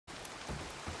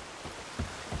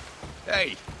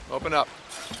Hey, open up.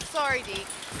 Sorry, Deke.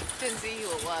 Didn't see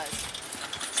who it was.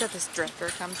 So this drifter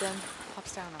comes in,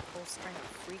 pops down a whole string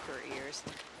of freaker ears.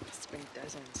 Must have been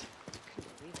dozens.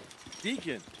 Couldn't believe it.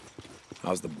 Deacon.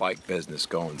 How's the bike business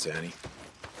going, Zanny?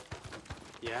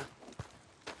 Yeah?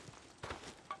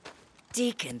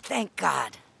 Deacon, thank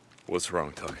God. What's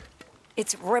wrong, Tuck?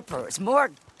 It's rippers.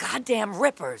 More goddamn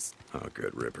rippers. Oh,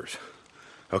 good rippers.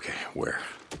 Okay, where?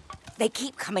 They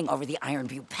keep coming over the Iron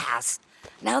Butte Pass.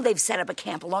 Now they've set up a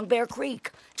camp along Bear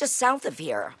Creek, just south of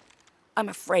here. I'm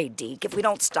afraid, Deke, if we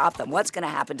don't stop them, what's gonna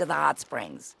happen to the hot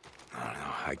springs? I don't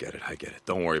know. I get it.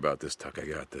 Don't worry about this, Tuck. I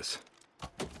got this.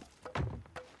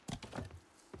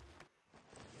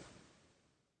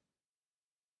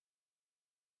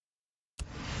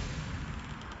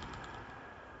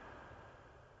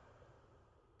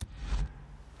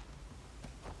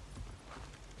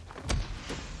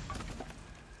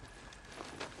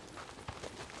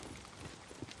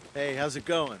 Hey, how's it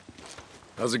going?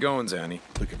 How's it going, Zanny?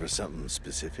 Looking for something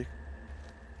specific?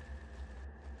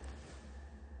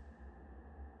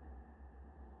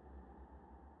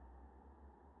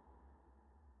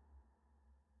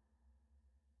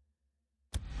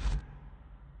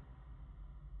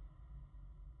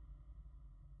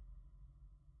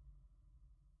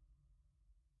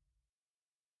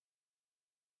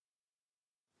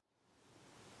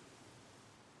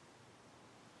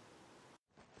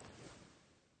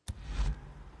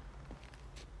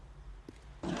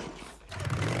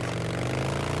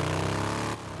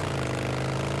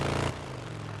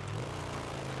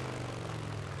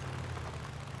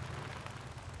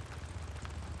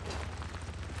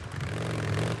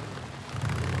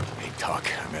 Tuck,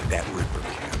 I'm at that Ripper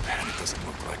camp, and it doesn't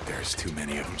look like there's too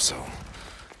many of them, so,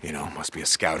 you know, must be a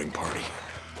scouting party.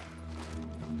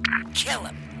 Kill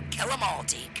him. Kill them all,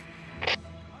 Deke.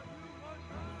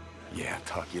 Yeah,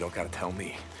 Tuck, you don't gotta tell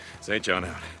me. St. John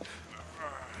out.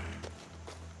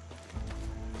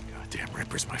 Goddamn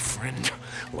Ripper's my friend.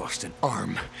 Lost an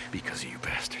arm because of you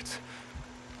bastards.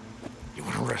 You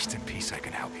wanna rest in peace, I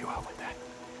can help you out with that.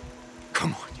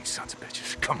 Come on, you sons of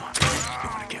bitches, come on. You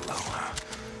wanna get low, huh?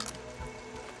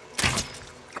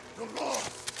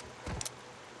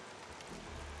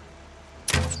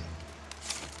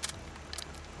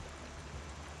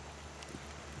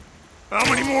 How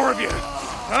many more of you?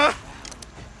 Huh?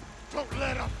 Don't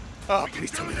let him! Oh, please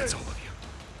tell me that's all of you.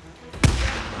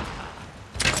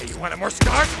 Hey, you want more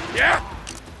scars? Yeah?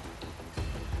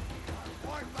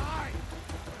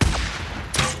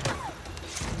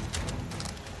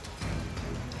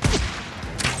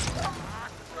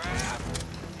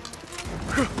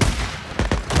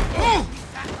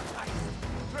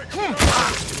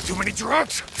 Too many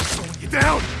drugs? Slowing you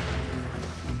down.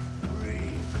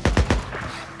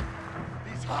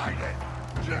 He's hiding!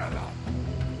 Get him!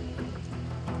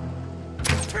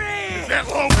 Is that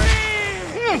low?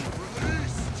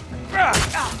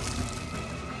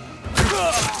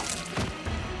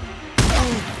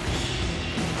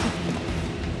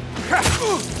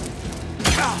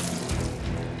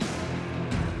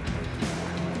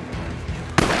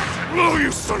 Low,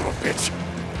 you son of a bitch!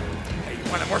 Hey,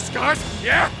 you want more scars?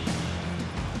 Yeah?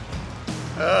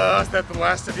 Is that the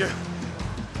last of you?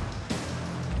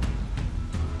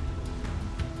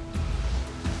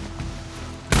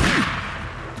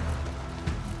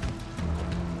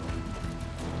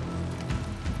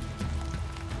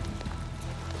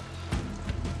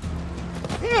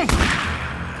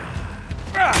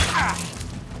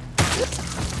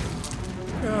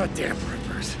 Oh, damn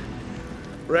rippers.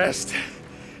 Rest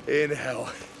in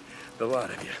hell. The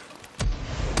lot of you.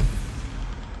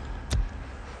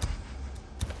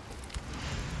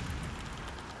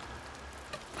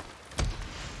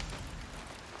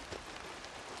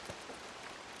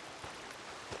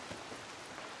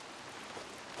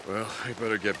 Well, I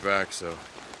better get back, so...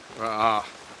 Okay, I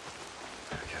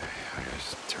gotta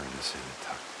just turn this in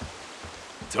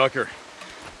and Tucker,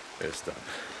 it's done.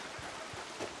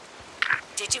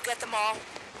 Did you get them all?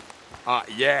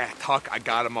 Yeah, Tuck, I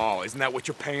got them all. Isn't that what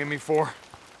you're paying me for?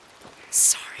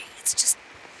 Sorry, it's just...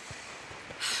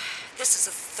 This is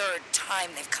the third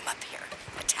time they've come up here,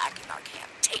 attacking our camp,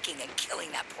 taking and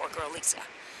killing that poor girl, Lisa.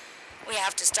 We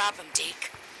have to stop them,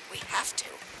 Deke. We have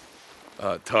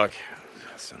to. Tuck,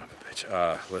 son of a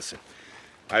bitch. Listen,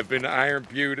 I've been to Iron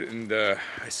Butte and,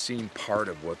 I seen part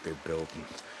of what they're building.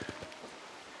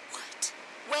 What?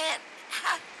 When?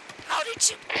 How did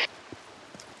you...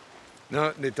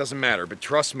 No, it doesn't matter, but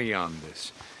trust me on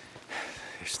this.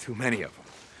 There's too many of them.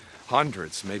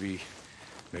 Hundreds, maybe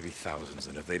thousands,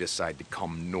 and if they decide to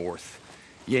come north,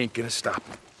 you ain't gonna stop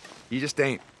them. You just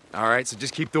ain't. All right, so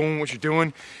just keep doing what you're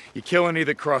doing. You kill any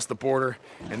that cross the border,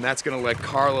 and that's gonna let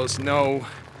Carlos know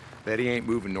that he ain't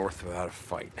moving north without a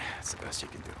fight. That's the best you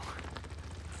can do.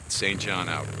 St. John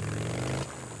out.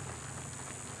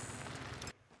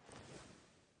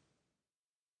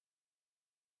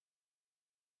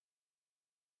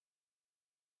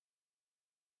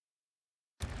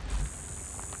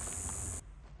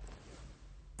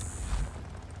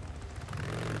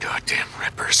 Goddamn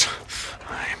rippers.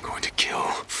 I am going to kill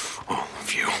all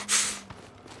of you.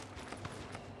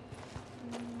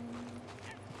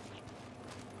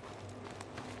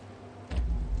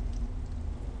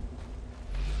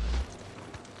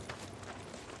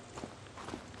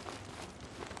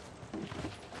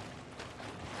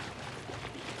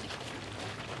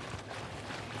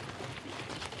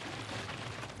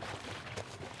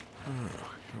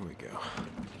 Here we go.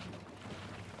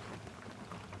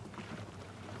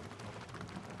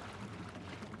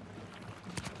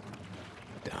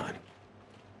 Done.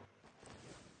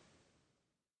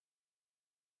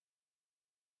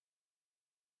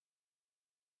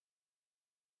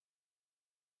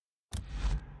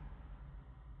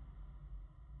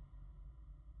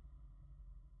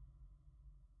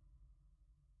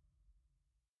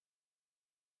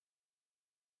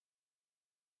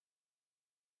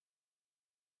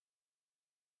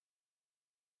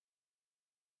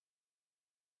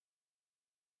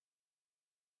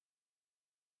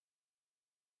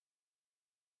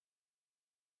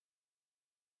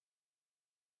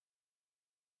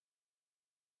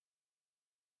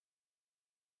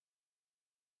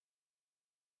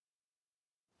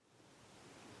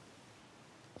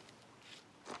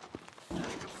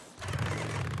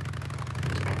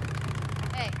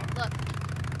 Hey, look.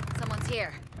 Someone's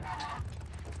here.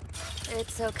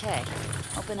 It's okay.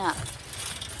 Open up.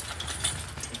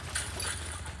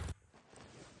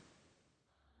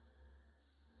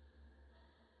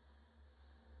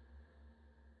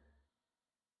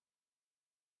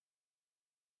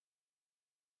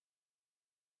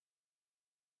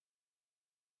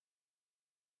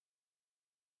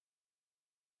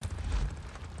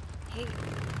 Hey, do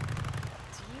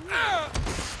you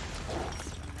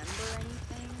remember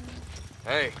anything?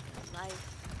 Hey. Life?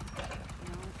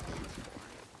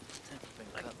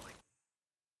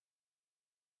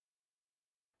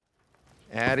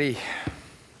 Addie.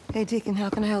 Hey, Deacon, how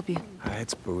can I help you?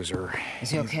 It's Boozer.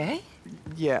 Is he okay?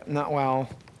 Yeah, not well.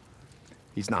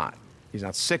 He's not. He's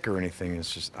not sick or anything.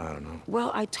 It's just, I don't know.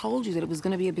 Well, I told you that it was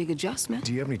going to be a big adjustment.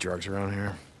 Do you have any drugs around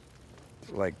here?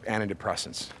 Like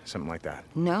antidepressants, something like that?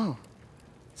 No.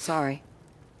 Sorry.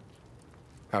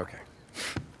 Okay.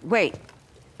 Wait.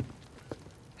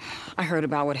 I heard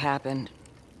about what happened.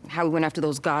 How we went after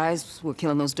those guys who were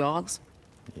killing those dogs.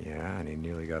 Yeah, and he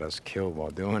nearly got us killed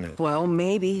while doing it. Well,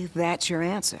 maybe that's your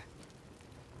answer.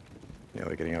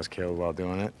 Nearly getting us killed while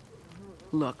doing it?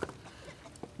 Look,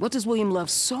 what does William love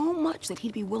so much that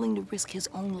he'd be willing to risk his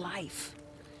own life?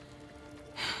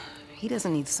 He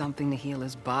doesn't need something to heal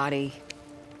his body.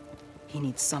 He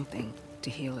needs something to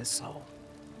heal his soul.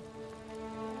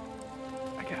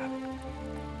 I got it.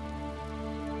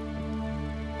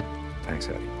 Thanks,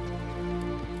 Eddie.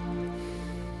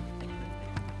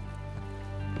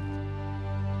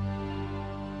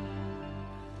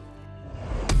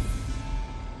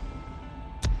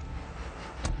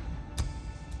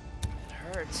 It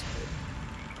hurts, but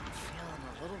I'm feeling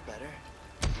a little better.